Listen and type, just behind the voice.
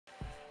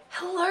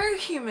Hello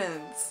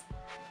humans!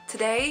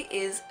 Today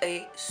is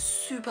a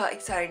super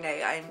exciting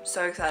day. I'm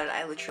so excited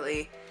I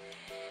literally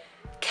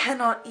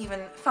cannot even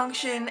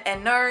function.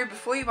 And no,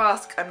 before you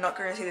ask, I'm not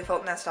going to see the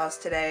Fault in Our Stars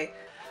today.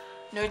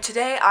 No,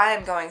 today I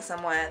am going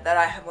somewhere that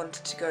I have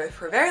wanted to go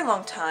for a very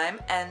long time,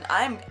 and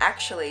I'm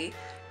actually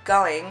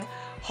going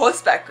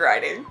horseback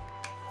riding.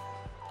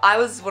 I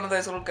was one of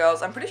those little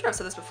girls, I'm pretty sure I've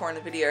said this before in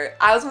a video,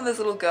 I was one of those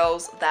little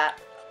girls that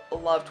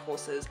loved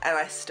horses, and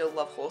I still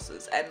love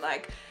horses, and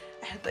like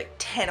I had like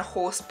 10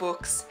 horse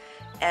books,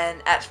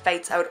 and at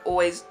Fates I would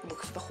always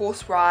look for the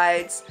horse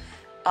rides.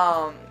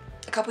 A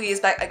couple years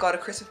back I got a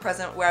Christmas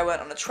present where I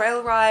went on a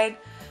trail ride,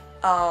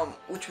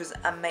 which was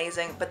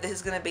amazing, but this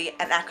is going to be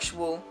an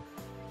actual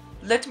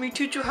let me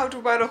teach you how to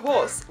ride a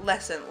horse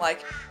lesson,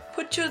 like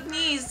put your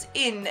knees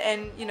in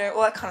and you know,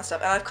 all that kind of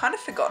stuff. And I've kind of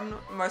forgotten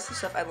most of the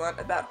stuff I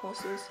learned about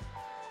horses,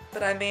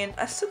 but I mean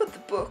I still got the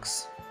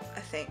books, I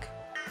think.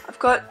 I've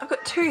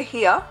got two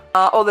here.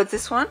 Oh, there's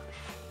this one,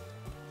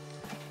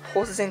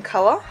 Horses in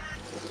Colour,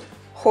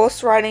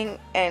 Horse Riding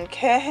and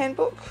Care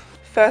Handbook,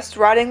 First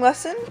Riding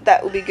Lesson.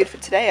 That will be good for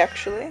today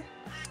actually.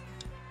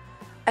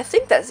 I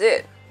think that's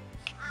it.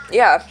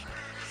 Yeah.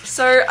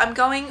 So I'm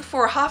going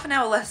for a half an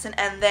hour lesson,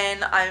 and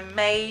then I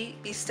may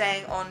be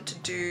staying on to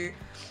do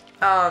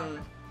a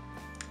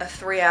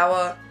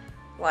 3-hour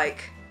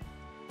like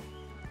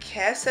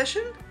care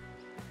session.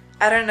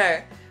 I don't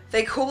know.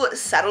 They call it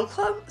saddle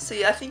club. So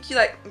yeah, I think you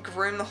like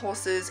groom the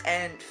horses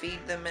and feed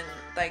them and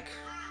like,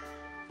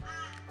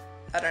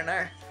 I don't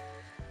know.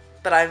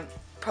 But I'm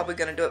probably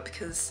gonna do it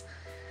because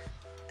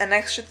an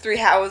extra 3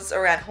 hours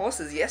around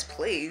horses, yes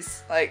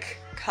please. Like,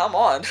 come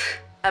on.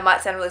 I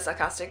might sound really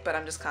sarcastic, but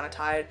I'm just kind of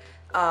tired,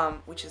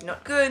 which is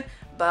not good,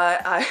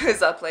 but I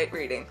was up late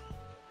reading.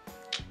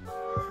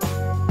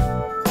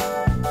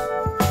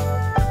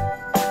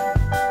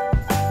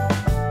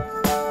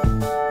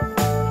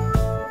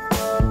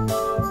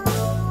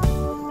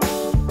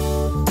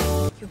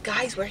 You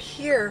guys, we're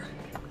here.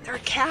 There are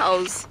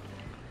cows.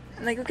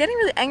 And they were getting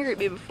really angry at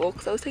me before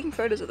because I was taking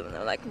photos of them and they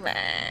were like,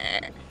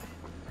 meh.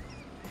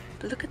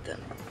 But look at them.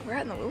 We're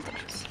out in the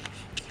wilderness.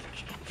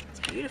 It's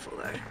beautiful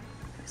though.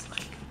 There's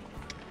like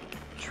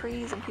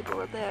trees and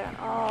people are there, and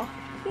oh,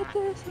 look at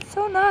this, it's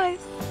so nice.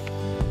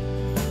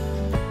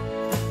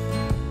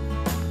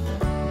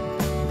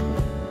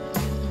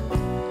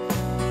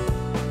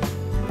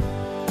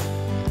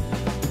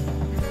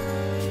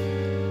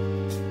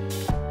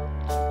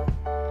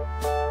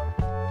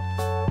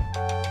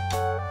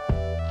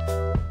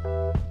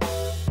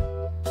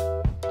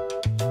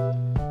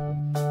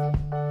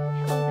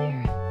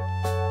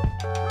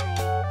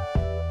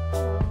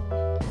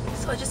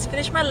 I just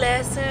finished my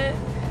lesson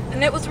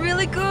and it was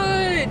really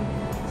good. It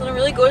was on a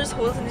really gorgeous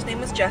horse and his name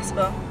was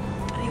Jasper,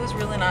 and he was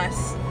really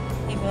nice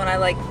even when I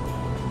like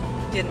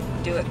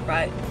didn't do it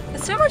right.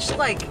 There's so much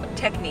like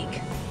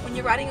technique when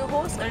you're riding a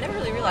horse, and I never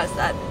really realized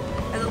that.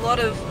 There's a lot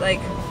of like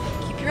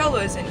keep your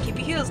elbows in, keep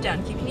your heels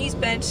down, keep your knees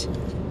bent,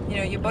 you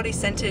know, your body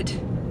centered,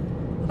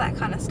 all that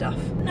kind of stuff.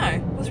 No,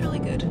 it was really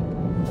good. It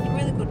was a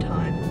really good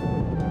time.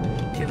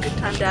 Did you have a good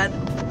time,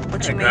 Dad?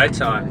 Watching me? A great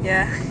time.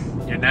 Yeah.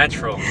 You're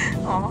natural.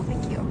 Oh,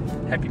 thank you.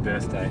 Happy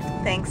birthday.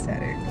 Thanks,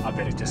 Daddy. I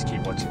better just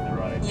keep watching the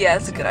road. Yeah,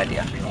 that's a good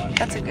idea.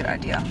 That's a good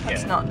idea.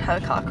 Let's not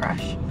have a car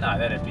crash. No,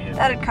 that'd be it.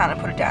 That'd kind of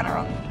put a downer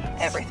on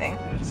everything.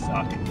 It'd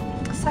suck.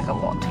 Suck a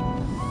lot.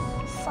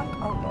 Suck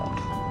a lot.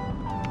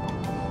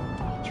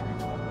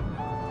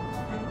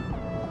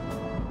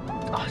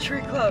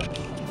 Archery club.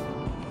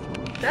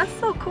 That's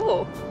so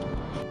cool.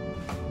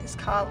 This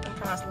car in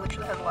front of us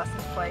literally has a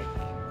license plate.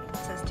 It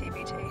says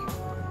TBT.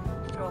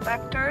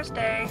 Throwback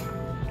Thursday.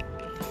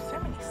 So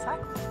many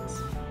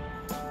cyclists.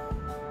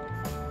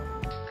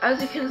 As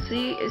you can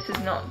see, this is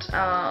not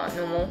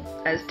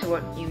normal as to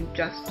what you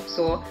just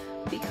saw,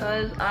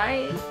 because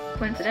I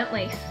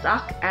coincidentally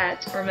suck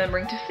at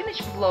remembering to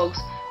finish vlogs.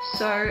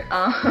 So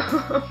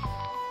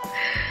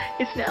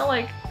it's now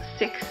like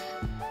 6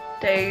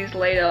 days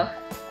later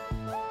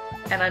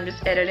and I'm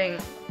just editing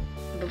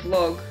the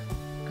vlog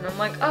and I'm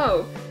like,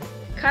 oh,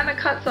 kind of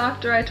cuts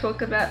after I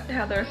talk about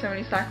how there are so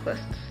many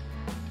cyclists.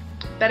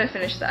 Better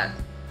finish that.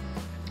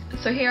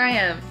 So here I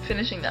am,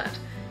 finishing that.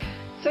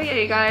 So yeah,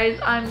 you guys,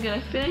 I'm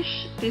gonna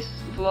finish this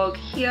vlog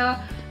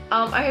here.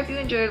 I hope you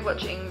enjoyed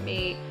watching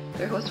me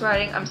go horse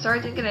riding. I'm sorry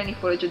I didn't get any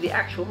footage of the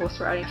actual horse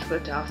riding. I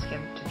forgot to ask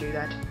him to do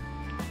that.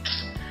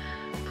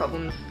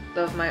 Problems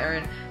of my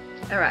own.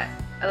 Alright,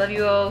 I love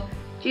you all.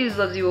 Jesus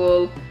loves you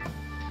all.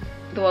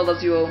 The world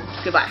loves you all.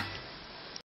 Goodbye.